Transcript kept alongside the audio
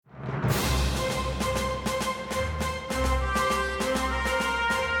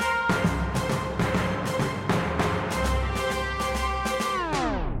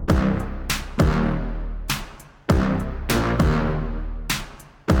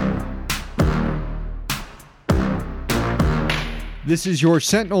This is your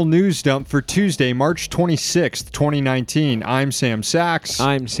Sentinel News Dump for Tuesday, March 26th, 2019. I'm Sam Sachs.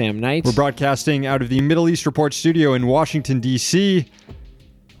 I'm Sam Knight. We're broadcasting out of the Middle East Report studio in Washington, D.C.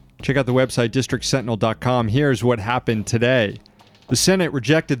 Check out the website, districtsentinel.com. Here's what happened today. The Senate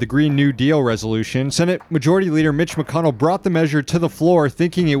rejected the Green New Deal resolution. Senate Majority Leader Mitch McConnell brought the measure to the floor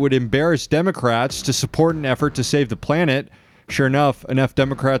thinking it would embarrass Democrats to support an effort to save the planet. Sure enough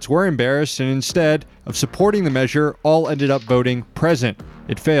Democrats were embarrassed, and instead of supporting the measure, all ended up voting present.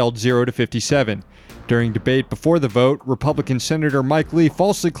 It failed 0-57. During debate before the vote, Republican Senator Mike Lee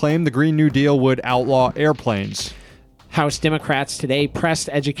falsely claimed the Green New Deal would outlaw airplanes. House Democrats today pressed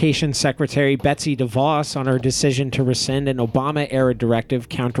Education Secretary Betsy DeVos on her decision to rescind an Obama-era directive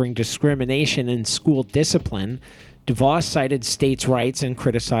countering discrimination in school discipline. DeVos cited states' rights and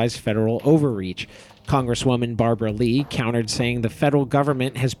criticized federal overreach. Congresswoman Barbara Lee countered, saying the federal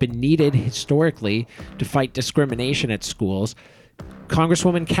government has been needed historically to fight discrimination at schools.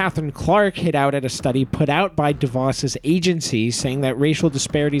 Congresswoman Catherine Clark hit out at a study put out by DeVos's agency, saying that racial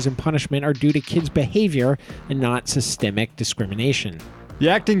disparities in punishment are due to kids' behavior and not systemic discrimination. The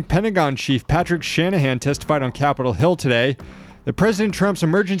acting Pentagon chief, Patrick Shanahan, testified on Capitol Hill today that President Trump's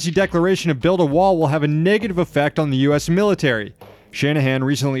emergency declaration to build a wall will have a negative effect on the U.S. military. Shanahan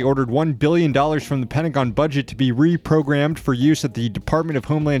recently ordered $1 billion from the Pentagon budget to be reprogrammed for use at the Department of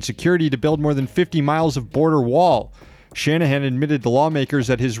Homeland Security to build more than 50 miles of border wall. Shanahan admitted to lawmakers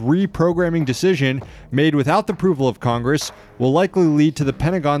that his reprogramming decision, made without the approval of Congress, will likely lead to the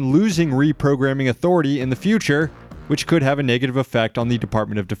Pentagon losing reprogramming authority in the future, which could have a negative effect on the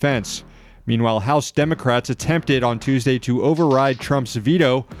Department of Defense. Meanwhile, House Democrats attempted on Tuesday to override Trump's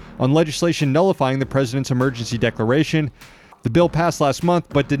veto on legislation nullifying the president's emergency declaration. The bill passed last month,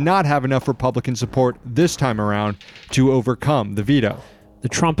 but did not have enough Republican support this time around to overcome the veto. The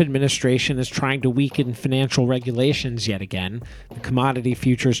Trump administration is trying to weaken financial regulations yet again. The Commodity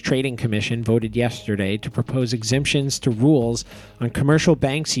Futures Trading Commission voted yesterday to propose exemptions to rules on commercial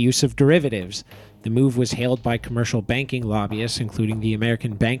banks' use of derivatives. The move was hailed by commercial banking lobbyists, including the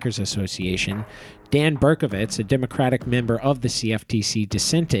American Bankers Association. Dan Berkovitz, a Democratic member of the CFTC,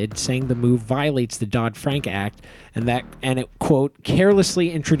 dissented, saying the move violates the Dodd-Frank Act and it, quote,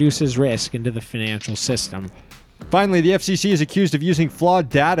 carelessly introduces risk into the financial system. Finally, the FCC is accused of using flawed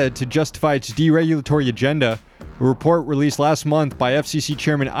data to justify its deregulatory agenda. A report released last month by FCC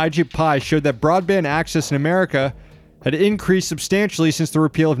Chairman Ajit Pai showed that broadband access in America had increased substantially since the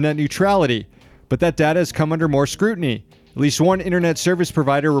repeal of net neutrality. But that data has come under more scrutiny. At least one internet service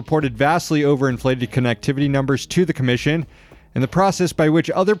provider reported vastly overinflated connectivity numbers to the commission, and the process by which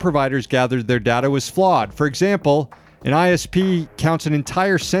other providers gathered their data was flawed. For example, an ISP counts an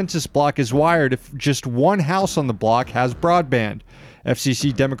entire census block as wired if just one house on the block has broadband.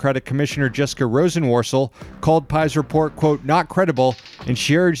 FCC Democratic Commissioner Jessica Rosenworcel called Pai's report, quote, not credible, and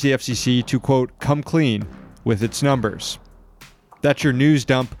she urged the FCC to, quote, come clean with its numbers. That's your news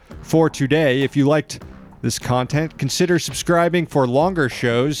dump for today. If you liked this content, consider subscribing for longer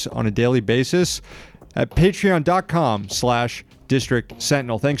shows on a daily basis at patreon.com/District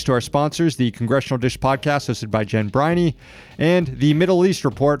Sentinel. Thanks to our sponsors, the Congressional Dish Podcast hosted by Jen Briney and the Middle East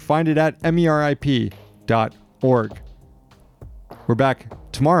Report. Find it at merip.org. We're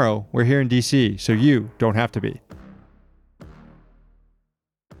back tomorrow. We're here in D.C., so you don't have to be.